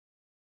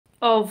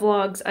Oh,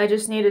 vlogs, I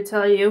just need to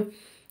tell you,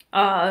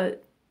 uh,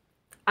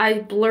 I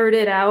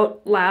blurted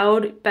out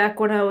loud back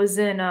when I was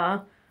in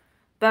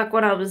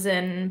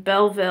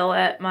Belleville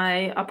at my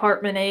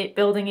apartment 8,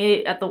 building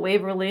 8 at the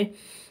Waverly,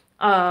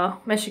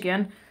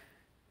 Michigan,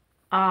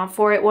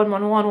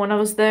 48111. When I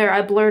was there,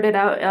 I blurted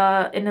out,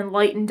 an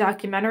enlightened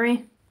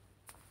documentary,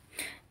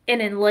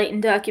 and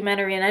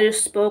I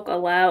just spoke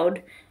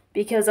aloud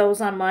because I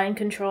was on mind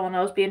control and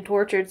I was being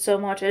tortured so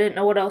much. I didn't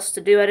know what else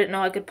to do. I didn't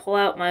know I could pull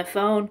out my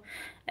phone,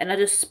 and I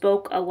just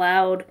spoke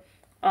aloud.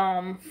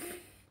 Um,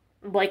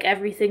 like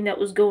everything that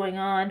was going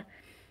on,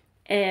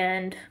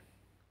 and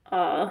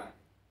uh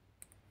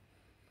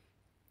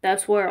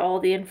that's where all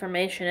the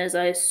information is.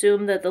 I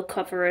assume that they'll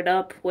cover it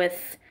up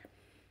with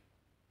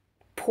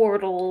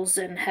portals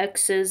and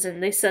hexes,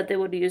 and they said they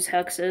would use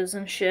hexes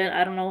and shit.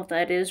 I don't know what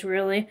that is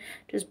really.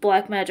 Just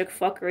black magic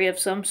fuckery of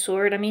some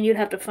sort. I mean, you'd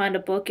have to find a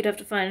book, you'd have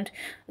to find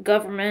a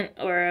government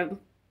or a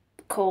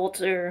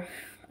cult or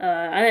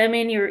I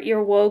mean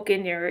you're woke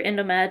and you're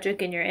into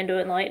magic and you're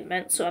into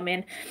enlightenment. So I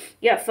mean,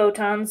 yeah,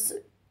 photons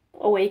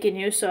awaken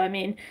you. So I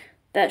mean,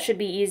 that should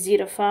be easy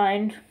to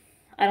find.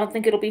 I don't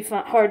think it'll be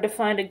hard to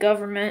find a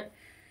government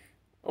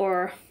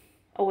or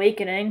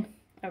awakening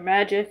or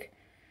magic,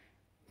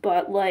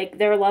 but like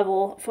their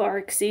level far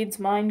exceeds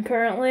mine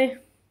currently.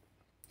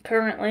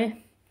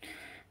 Currently,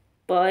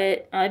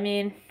 but I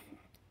mean,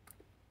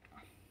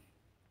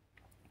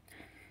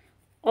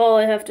 all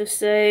I have to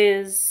say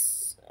is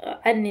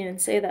I didn't even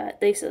say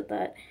that. They said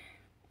that.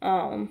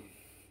 Um,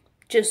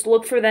 just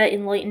look for that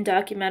enlightened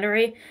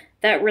documentary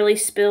that really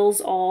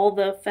spills all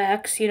the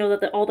facts, you know,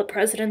 that all the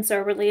presidents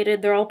are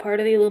related. They're all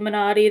part of the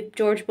Illuminati.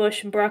 George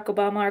Bush and Barack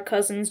Obama are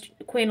cousins.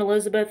 Queen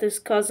Elizabeth is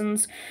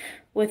cousins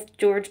with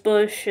George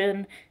Bush,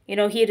 and, you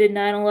know, he did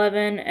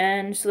 9/11,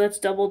 and so that's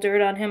double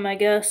dirt on him, I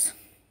guess.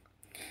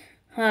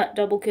 Hot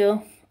double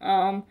kill.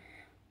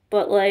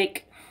 But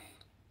like,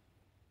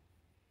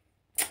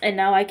 and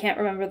now I can't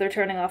remember. They're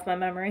turning off my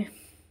memory.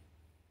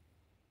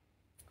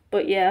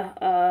 But yeah,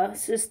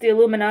 it's just the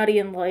Illuminati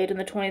and light in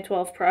the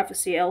 2012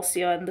 prophecy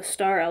Alcyon. The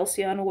star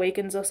Alcyon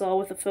awakens us all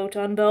with a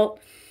photon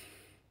belt.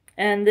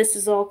 And this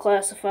is all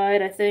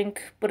classified, I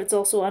think, but it's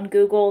also on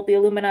Google. The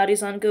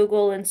Illuminati's on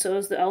Google, and so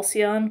is the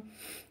Alcyon.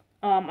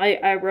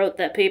 I wrote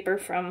that paper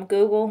from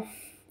Google,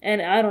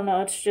 and I don't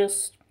know, it's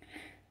just,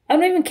 I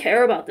don't even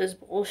care about this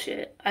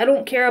bullshit. I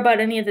don't care about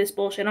any of this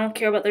bullshit. I don't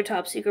care about their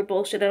top secret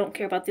bullshit. I don't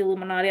care about the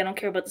Illuminati. I don't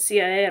care about the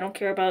CIA. I don't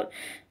care about,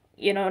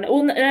 you know,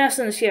 well, NASA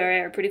and the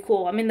CIA are pretty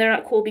cool. I mean, they're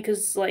not cool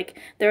because, like,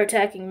 they're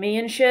attacking me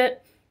and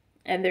shit,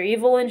 and they're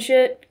evil and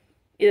shit.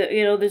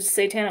 You know, there's a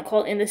satanic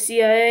cult in the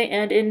CIA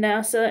and in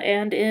NASA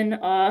and in,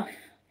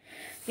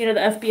 you know,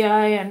 the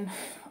FBI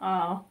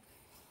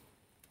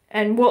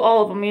and well,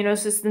 all of them, you know,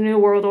 it's just the New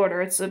World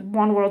Order. It's a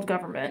one world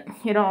government.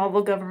 You know, all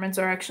the governments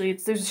are actually,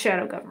 there's a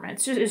shadow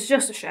government. It's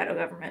just a shadow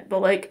government.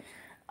 But, like,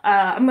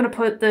 I'm gonna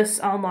put this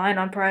online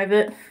on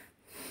private,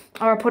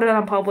 or put it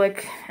on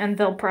public, and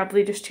they'll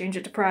probably just change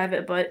it to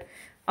private, but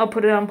I'll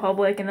put it on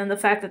public, and then the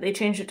fact that they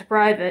changed it to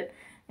private,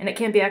 and it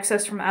can't be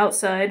accessed from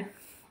outside,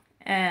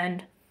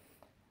 and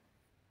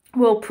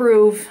will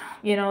prove,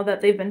 you know,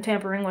 that they've been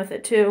tampering with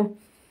it too.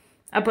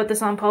 I put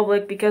this on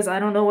public because I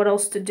don't know what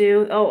else to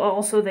do. Oh,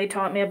 also they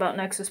taught me about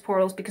Nexus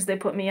portals because they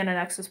put me in a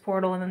Nexus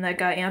portal, and then that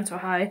guy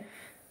Antohai,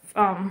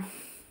 um,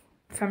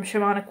 from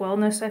Shamanic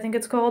Wellness, I think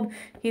it's called.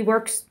 He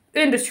works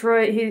in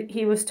Detroit.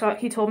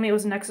 He told me it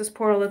was a Nexus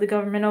portal that the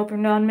government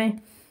opened on me.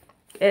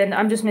 And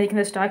I'm just making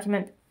this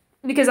document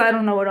because I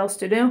don't know what else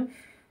to do.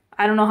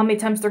 I don't know how many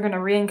times they're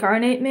gonna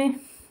reincarnate me.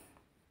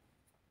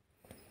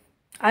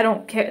 I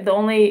don't care. The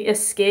only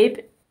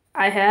escape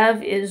I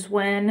have is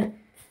when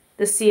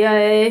the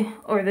CIA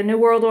or the New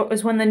World Order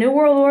is when the New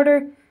World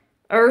Order,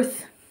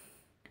 Earth,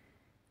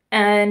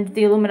 and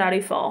the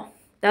Illuminati fall.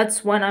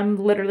 That's when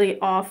I'm literally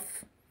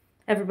off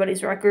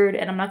everybody's record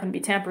and I'm not going to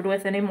be tampered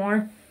with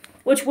anymore,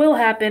 which will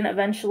happen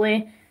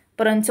eventually.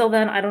 But until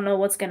then, I don't know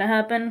what's going to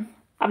happen.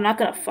 I'm not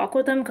going to fuck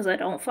with them because I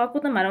don't fuck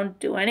with them. I don't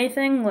do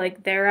anything.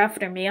 Like, they're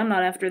after me. I'm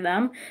not after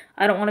them.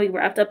 I don't want to be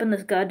wrapped up in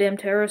this goddamn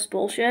terrorist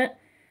bullshit.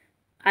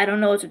 I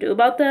don't know what to do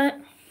about that.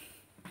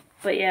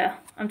 But yeah,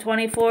 I'm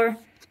 24.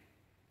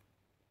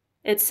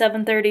 It's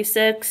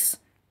 7:36,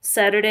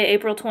 Saturday,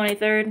 April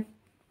 23rd.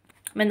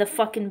 I'm in the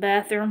fucking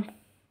bathroom.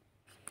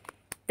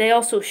 They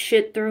also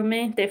shit through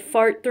me. They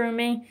fart through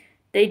me.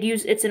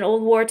 It's an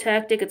old war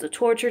tactic. It's a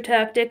torture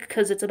tactic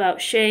because it's about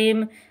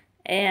shame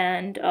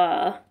and,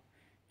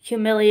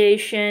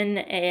 humiliation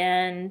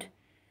and,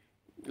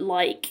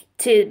 like,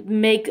 to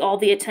make all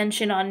the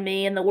attention on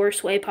me in the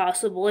worst way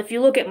possible. If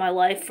you look at my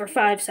life for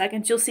 5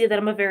 seconds, you'll see that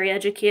I'm a very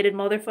educated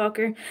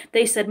motherfucker.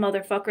 They said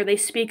motherfucker. They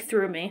speak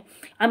through me.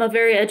 I'm a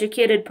very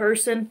educated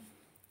person.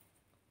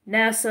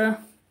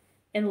 NASA,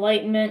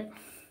 enlightenment,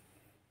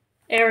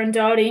 Aaron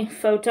Doughty,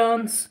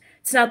 photons.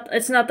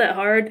 It's not that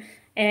hard.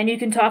 And you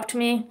can talk to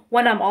me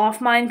when I'm off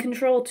mind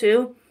control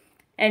too.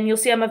 And you'll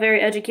see I'm a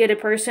very educated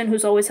person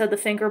who's always had the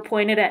finger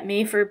pointed at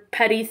me for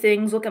petty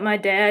things. Look at my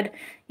dad.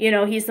 You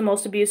know, he's the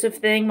most abusive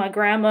thing. My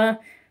grandma,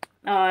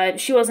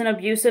 She wasn't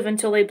abusive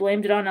until they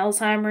blamed it on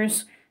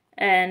Alzheimer's.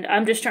 And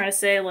I'm just trying to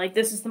say, like,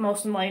 this is the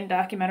most enlightened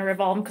documentary of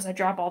all of them because I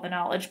drop all the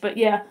knowledge. But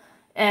yeah,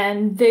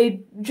 and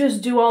they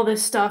just do all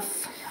this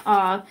stuff.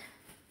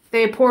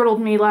 They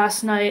portaled me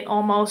last night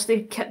almost.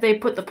 They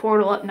put the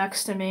portal up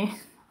next to me,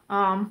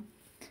 um,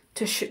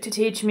 to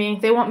teach me.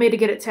 They want me to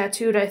get it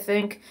tattooed, I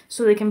think,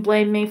 so they can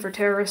blame me for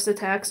terrorist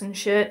attacks and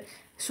shit.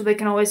 So they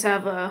can always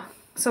have a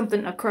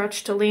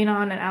crutch to lean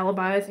on, an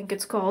alibi, I think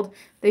it's called.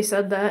 They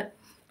said that.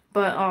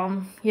 But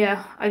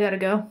yeah, I gotta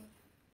go.